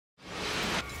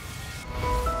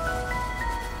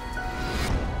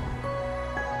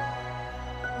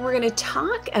we're going to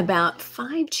talk about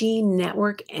 5G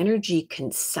network energy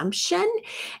consumption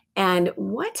and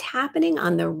what's happening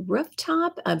on the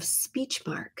rooftop of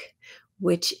Speechmark,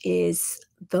 which is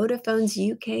Vodafone's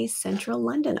UK Central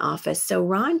London office. So,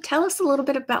 Ron, tell us a little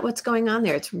bit about what's going on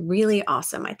there. It's really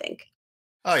awesome, I think.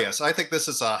 Oh, yes. I think this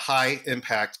is a high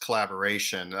impact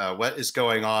collaboration. What is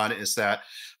going on is that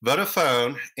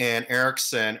Vodafone and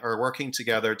Ericsson are working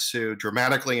together to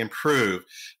dramatically improve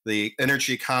the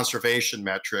energy conservation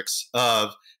metrics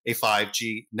of a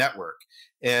 5G network.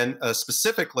 And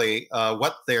specifically,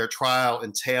 what their trial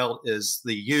entailed is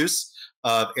the use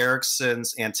of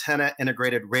Ericsson's antenna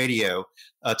integrated radio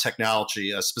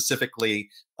technology, specifically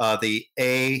the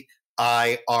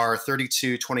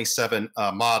AIR3227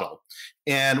 model.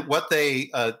 And what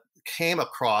they came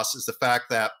across is the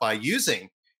fact that by using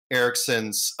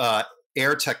Ericsson's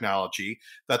air technology,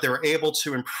 that they were able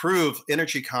to improve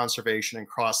energy conservation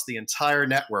across the entire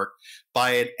network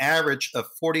by an average of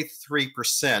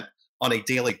 43% on a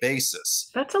daily basis.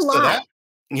 That's a So lot. that,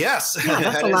 yes, Yeah,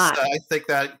 that's that a is, lot. I think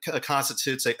that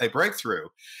constitutes a breakthrough.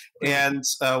 Right. And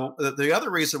the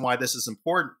other reason why this is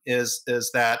important is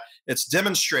that it's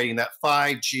demonstrating that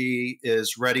 5G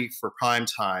is ready for prime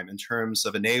time in terms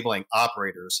of enabling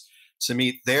operators to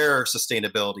meet their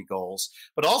sustainability goals,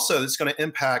 but also it's going to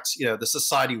impact the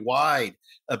society-wide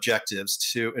objectives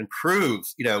to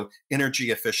improve energy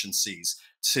efficiencies,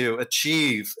 to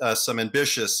achieve some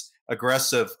ambitious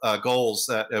aggressive goals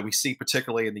that we see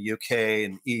particularly in the UK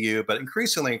and EU, but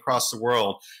increasingly across the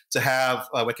world, to have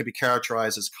what could be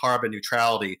characterized as carbon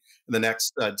neutrality in the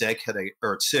next decade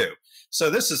or two. So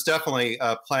this is definitely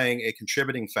playing a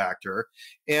contributing factor,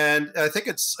 and I think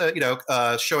it's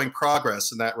showing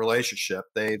progress in that relationship.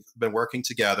 They've been working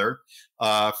together.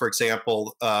 For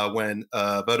example, when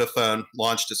Vodafone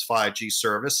launched its 5G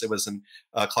service, it was in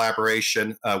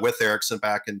collaboration with Ericsson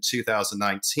back in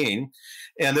 2019.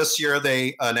 And this year,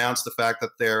 they announced the fact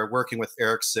that they're working with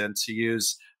Ericsson to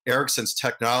use Ericsson's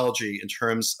technology in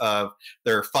terms of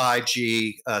their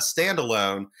 5G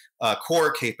standalone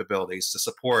core capabilities to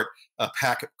support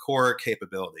packet core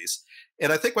capabilities.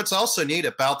 And I think what's also neat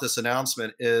about this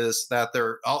announcement is that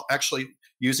they're all actually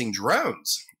using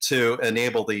drones to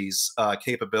enable these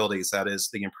capabilities, that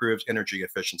is, the improved energy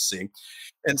efficiency.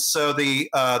 And so the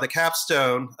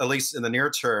capstone, at least in the near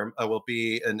term, will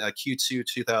be in Q2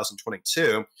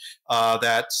 2022,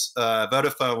 that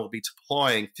Vodafone will be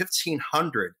deploying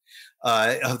 1,500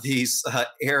 of these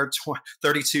Air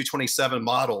 3227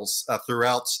 models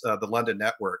throughout the London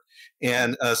network.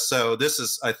 And so this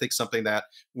is, I think, something that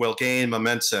will gain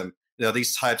momentum,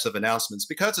 these types of announcements,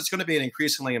 because it's going to be an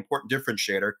increasingly important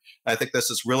differentiator. I think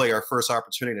this is really our first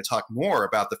opportunity to talk more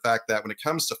about the fact that when it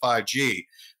comes to 5G,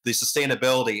 the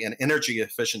sustainability and energy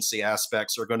efficiency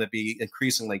aspects are going to be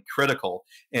increasingly critical.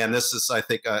 And this is, I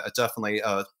think, definitely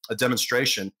a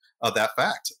demonstration of that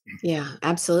fact. Yeah,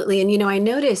 absolutely. And I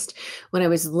noticed when I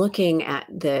was looking at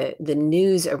the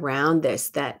news around this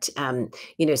that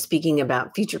speaking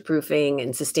about future proofing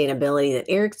and sustainability, that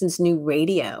Ericsson's new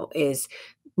radio is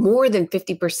more than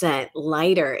 50%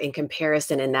 lighter in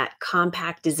comparison, and that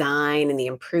compact design and the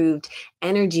improved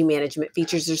energy management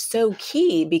features are so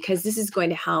key because this is going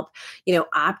to help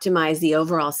optimize the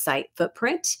overall site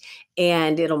footprint,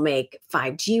 and it'll make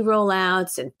 5G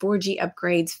rollouts and 4G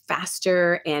upgrades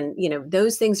faster. And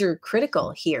those things are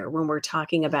critical here when we're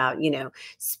talking about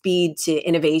speed to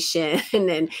innovation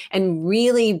and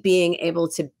really being able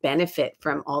to benefit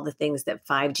from all the things that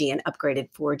 5G and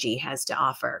upgraded 4G has to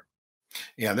offer.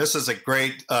 Yeah, this is a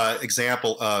great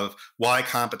example of why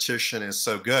competition is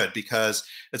so good, because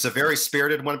it's a very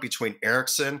spirited one between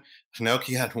Ericsson,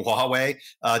 Nokia, and Huawei.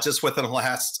 Just within the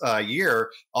last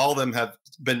year, all of them have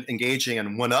been engaging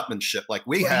in one-upmanship. Like,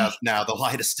 we Right. have now the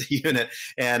lightest unit,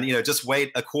 and just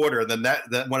wait a quarter, then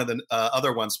that one of the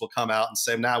other ones will come out and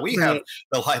say, now we have Right.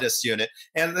 the lightest unit.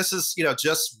 And this is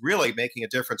just really making a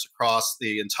difference across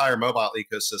the entire mobile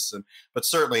ecosystem, but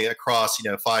certainly across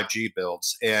 5G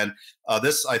builds. And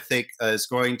this, I think, is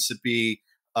going to be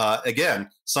again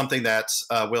something that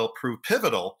will prove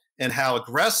pivotal in how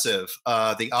aggressive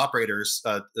the operators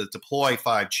deploy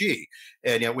 5G.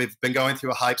 And we've been going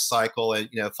through a hype cycle, and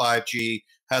 5G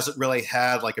hasn't really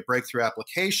had like a breakthrough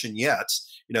application yet.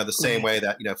 The same Right. way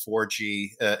that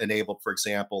 4G enabled, for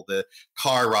example, the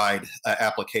car ride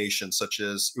applications such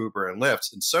as Uber and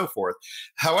Lyft and so forth.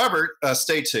 However,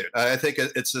 stay tuned. I think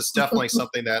it's just definitely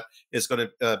something that is going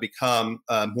to become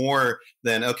more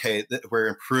than, okay, we're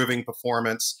improving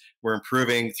performance, we're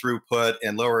improving throughput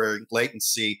and lowering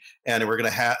latency, and we're going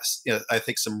to have, I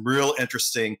think, some real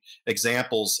interesting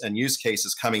examples and use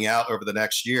cases coming out over the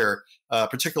next year,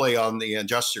 particularly on the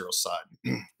industrial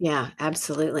side. Yeah,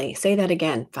 absolutely. Say that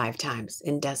again 5 times,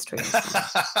 industrial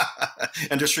side.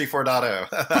 Industry 4.0.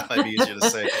 That might be easier to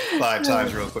say 5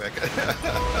 times real quick.